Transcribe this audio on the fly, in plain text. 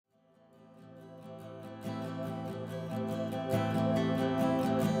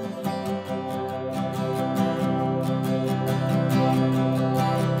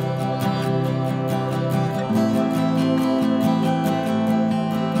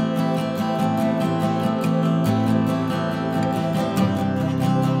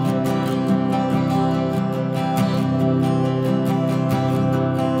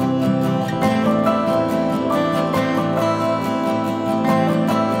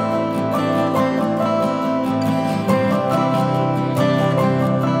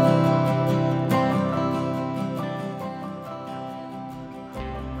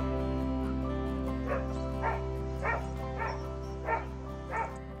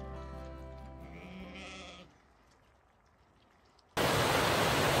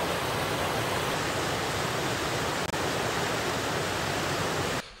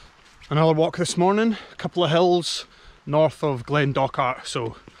Another walk this morning, a couple of hills north of Glen Dochart,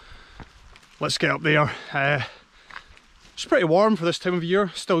 so let's get up there. It's pretty warm for this time of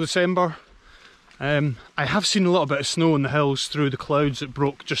year, still December. I have seen a little bit of snow in the hills through the clouds that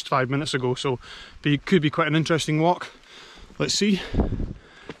broke just 5 minutes ago, so it could be quite an interesting walk. Let's see.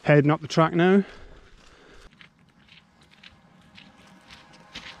 Heading up the track now.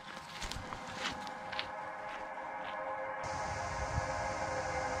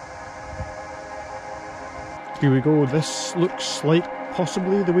 Here we go, this looks like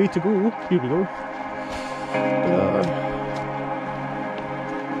possibly the way to go. Here we go.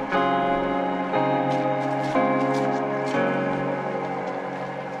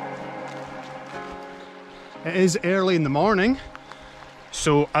 It is early in the morning,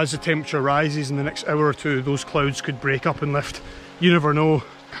 so as the temperature rises in the next hour or two, those clouds could break up and lift. You never know.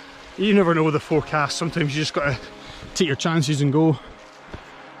 You never know the forecast. Sometimes you just gotta take your chances and go.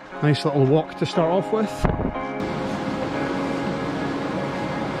 Nice little walk to start off with.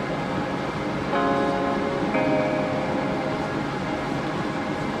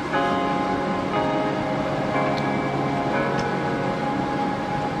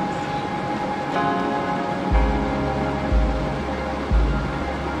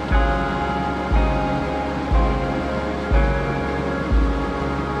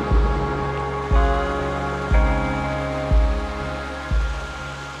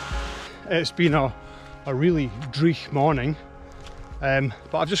 It's been a really dreich morning,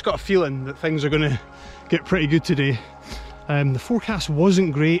 but I've just got a feeling that things are going to get pretty good today. The forecast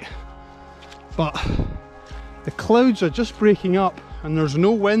wasn't great, but the clouds are just breaking up and there's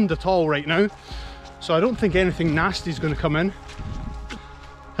no wind at all right now, so I don't think anything nasty is going to come in.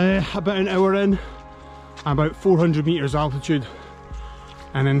 About an hour in, about 400 meters altitude,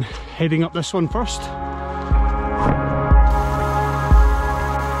 and then heading up this one first.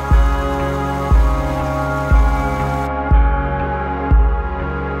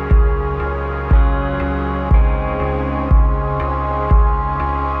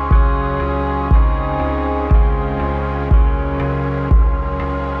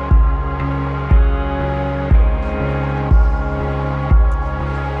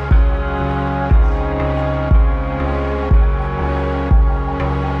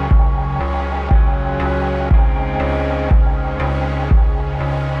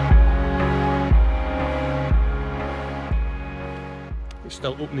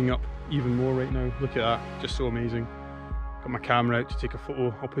 Still opening up even more right now. Look at that, just so amazing. Got my camera out to take a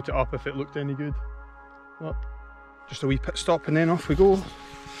photo. I'll put it up if it looked any good. Well, just a wee pit stop and then off we go.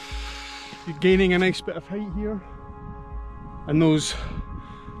 You're gaining a nice bit of height here, and those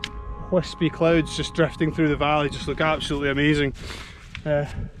wispy clouds just drifting through the valley just look absolutely amazing.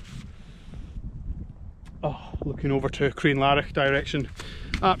 Looking over to Cruachan direction,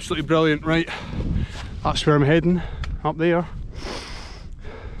 absolutely brilliant. Right, that's where I'm heading, up there.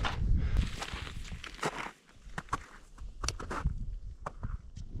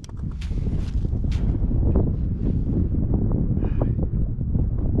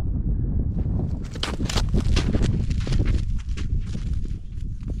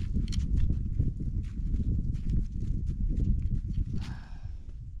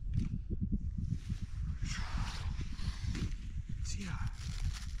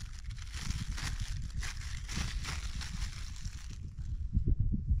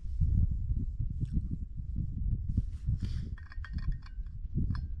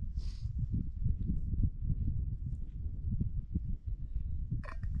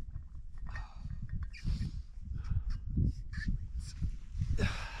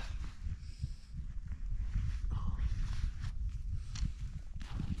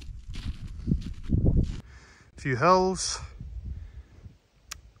 Few hills,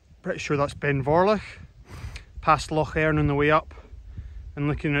 pretty sure that's Ben Vorlich, past Loch Earn on the way up, and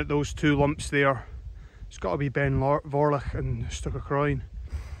looking at those two lumps there, it's got to be Ben Vorlich and Sgiath.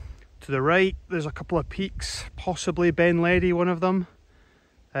 To the right there's a couple of peaks, possibly Ben Ledi, one of them,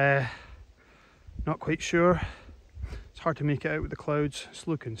 not quite sure. It's hard to make it out with the clouds. It's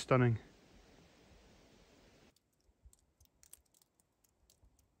looking stunning.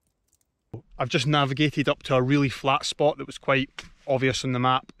 I've just navigated up to a really flat spot that was quite obvious on the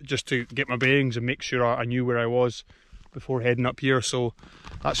map, just to get my bearings and make sure I knew where I was before heading up here. So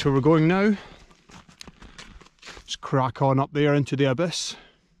that's where we're going now. Let's crack on up there into the abyss.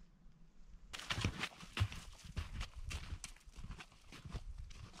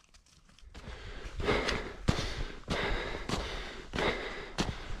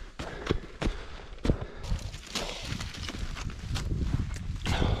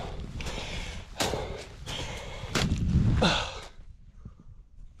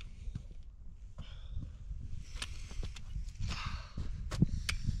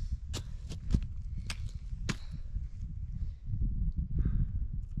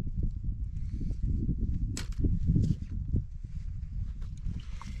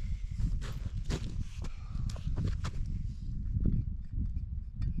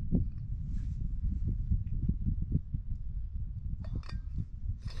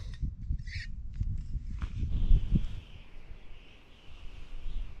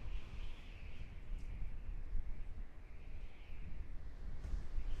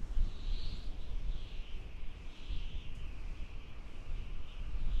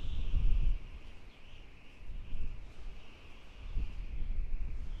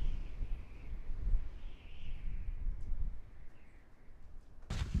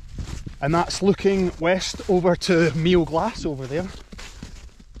 and that's looking west over to Meall Glas over there.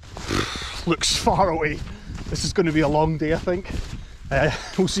 Looks far away. This is going to be a long day, I think.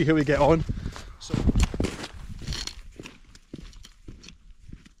 We'll see how we get on.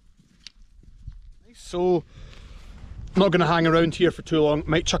 So I'm not going to hang around here for too long.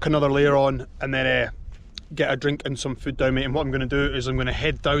 Might chuck another layer on and then get a drink and some food down, mate. And what I'm going to do is I'm going to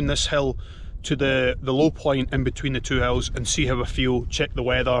head down this hill to the low point in between the two hills and see how I feel, check the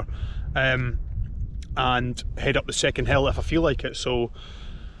weather, and head up the second hill if I feel like it. So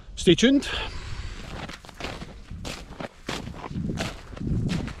stay tuned.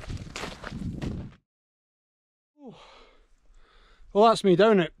 Well, that's me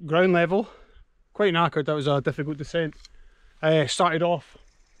down at ground level. Quite knackered. That was a difficult descent. Started off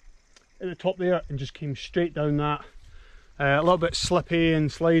at the top there and just came straight down that. A little bit slippy and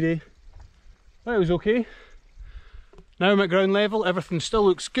slidey, but it was okay. Now I'm at ground level, everything still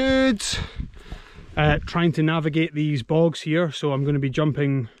looks good. Trying to navigate these bogs here, so I'm going to be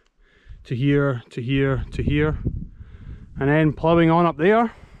jumping to here, to here, to here, and then ploughing on up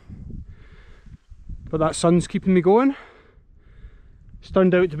there. But that sun's keeping me going. It's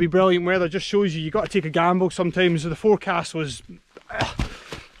turned out to be brilliant weather. Just shows you got to take a gamble sometimes. The forecast was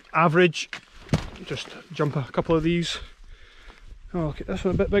average. Just jump a couple of these. Oh, look at this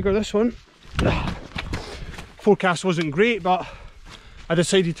one, a bit bigger, this one. Forecast wasn't great, but I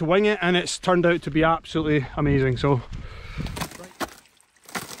decided to wing it and it's turned out to be absolutely amazing. So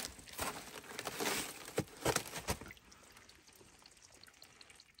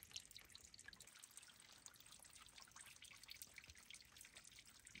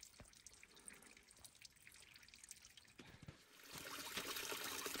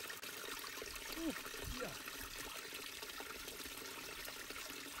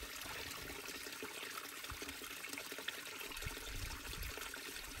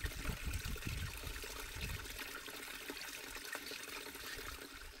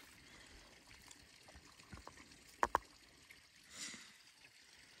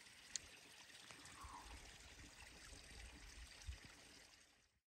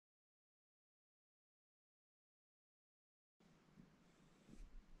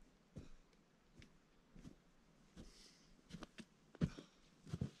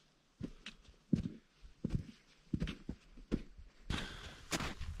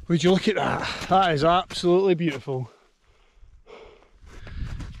would you look at that? That is absolutely beautiful.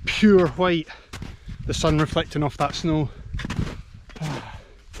 Pure white. The sun reflecting off that snow.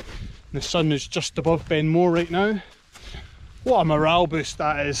 The sun is just above Ben Moor right now. What a morale boost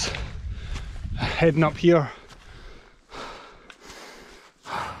that is. Heading up here.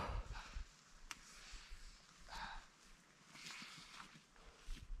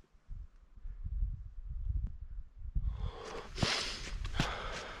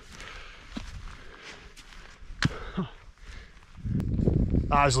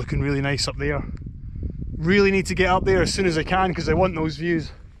 That is looking really nice up there. Really need to get up there as soon as I can because I want those views.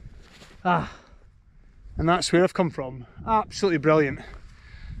 And that's where I've come from. Absolutely brilliant.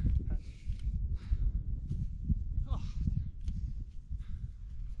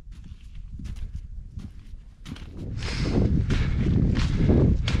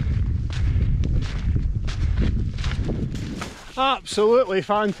 Absolutely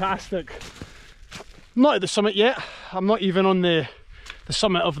fantastic. I'm not at the summit yet. I'm not even on the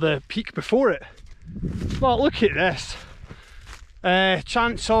summit of the peak before it. But look at this.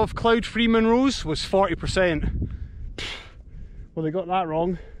 Chance of cloud-free Munros was 40%. Well, they got that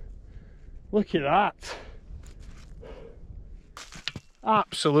wrong. Look at that.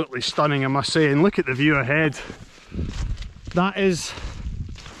 Absolutely stunning, I must say. And look at the view ahead. That is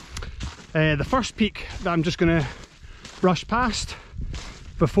the first peak that I'm just going to brush past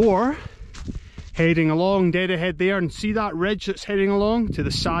before heading along dead ahead there, and see that ridge that's heading along to the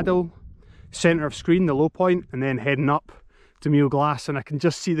saddle, centre of screen, the low point, and then heading up to Meall Glas, and I can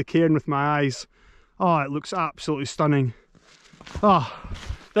just see the cairn with my eyes. Oh, it looks absolutely stunning. Oh,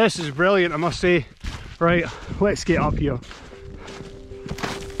 this is brilliant, I must say. Right, let's get up here.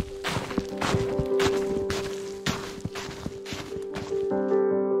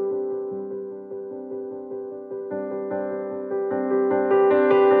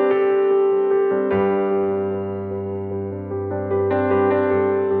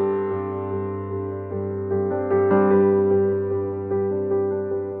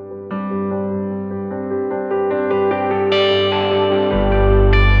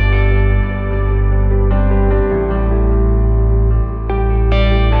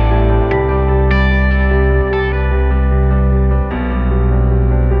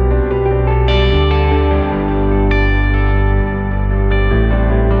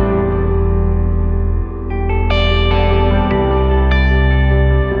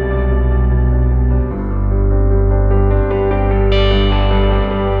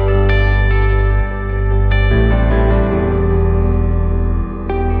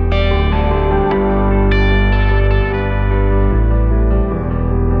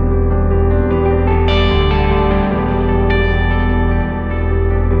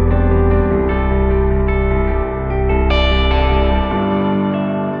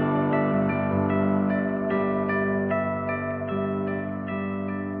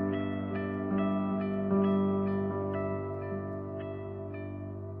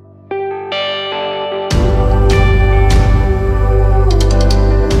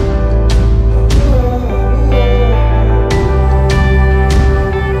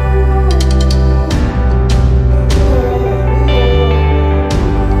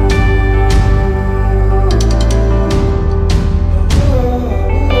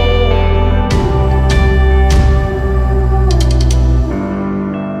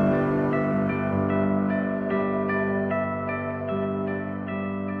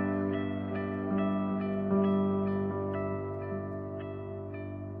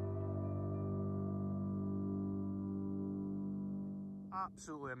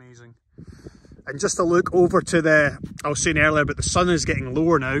 absolutely amazing. And just a look over to the, I was saying earlier, but the sun is getting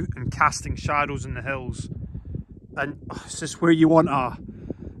lower now and casting shadows in the hills. And it's just where you want I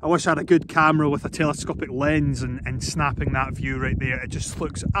wish I had a good camera with a telescopic lens and snapping that view right there. It just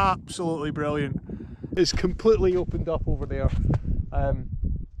looks absolutely brilliant. It's completely opened up over there.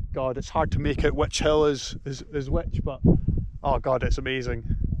 God, it's hard to make out which hill is which, but oh God, it's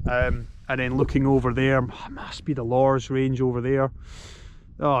amazing. And then looking over there, must be the Lors range over there.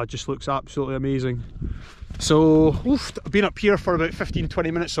 Oh, it just looks absolutely amazing. So, I've been up here for about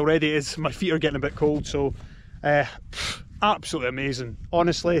 15-20 minutes already. My feet are getting a bit cold, so absolutely amazing.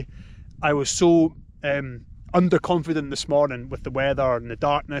 Honestly, I was so underconfident this morning with the weather and the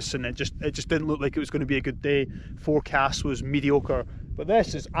darkness, and it just didn't look like it was going to be a good day. Forecast was mediocre, but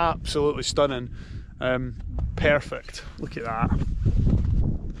this is absolutely stunning. Perfect. Look at that.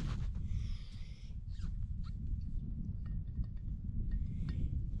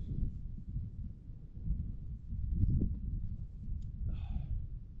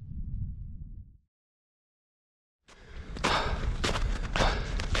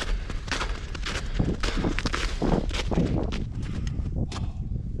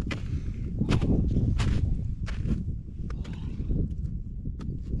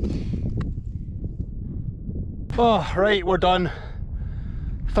 Oh, right, we're done.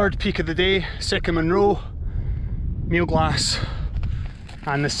 Third peak of the day, second Munro, Meall Glas.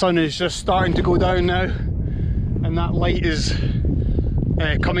 And the sun is just starting to go down now. And that light is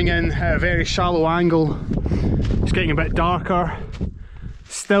coming in at a very shallow angle. It's getting a bit darker.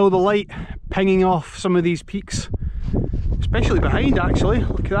 Still the light pinging off some of these peaks. Especially behind, actually.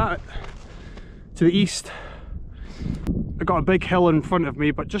 Look at that. To the east. I've got a big hill in front of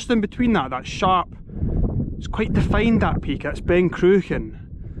me, but just in between that sharp, it's quite defined, that peak. That's Ben Cruachan.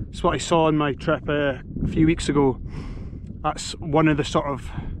 That's what I saw on my trip a few weeks ago. That's one of the sort of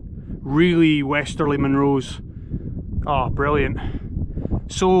really westerly Munros. Oh, brilliant.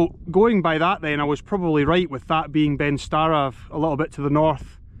 So going by that then, I was probably right with that being Ben Starav, a little bit to the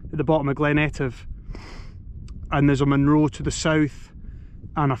north at the bottom of Glencoe. And there's a Munro to the south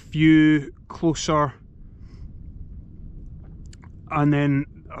and a few closer. And then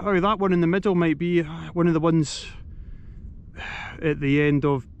that one in the middle might be one of the ones at the end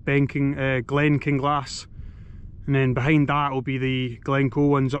of Glencoe Glas, and then behind that will be the Glencoe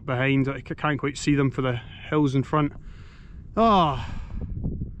ones up behind. I can't quite see them for the hills in front. Oh.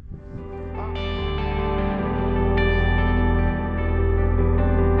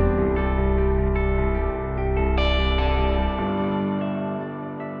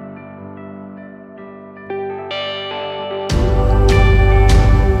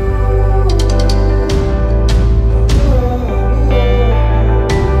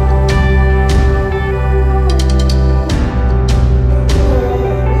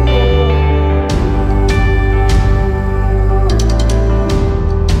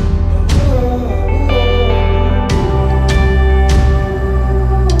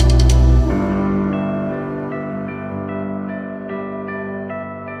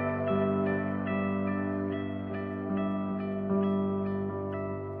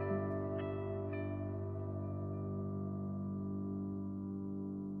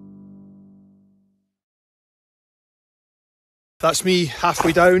 That's me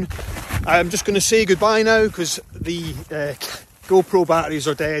halfway down. I'm just going to say goodbye now because the GoPro batteries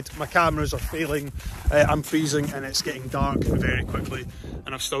are dead, my cameras are failing, I'm freezing and it's getting dark very quickly,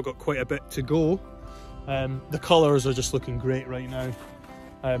 and I've still got quite a bit to go. The colours are just looking great right now.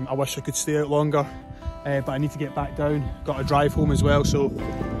 I wish I could stay out longer, but I need to get back down. Got to drive home as well, so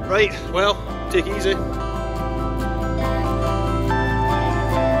right, well, take it easy.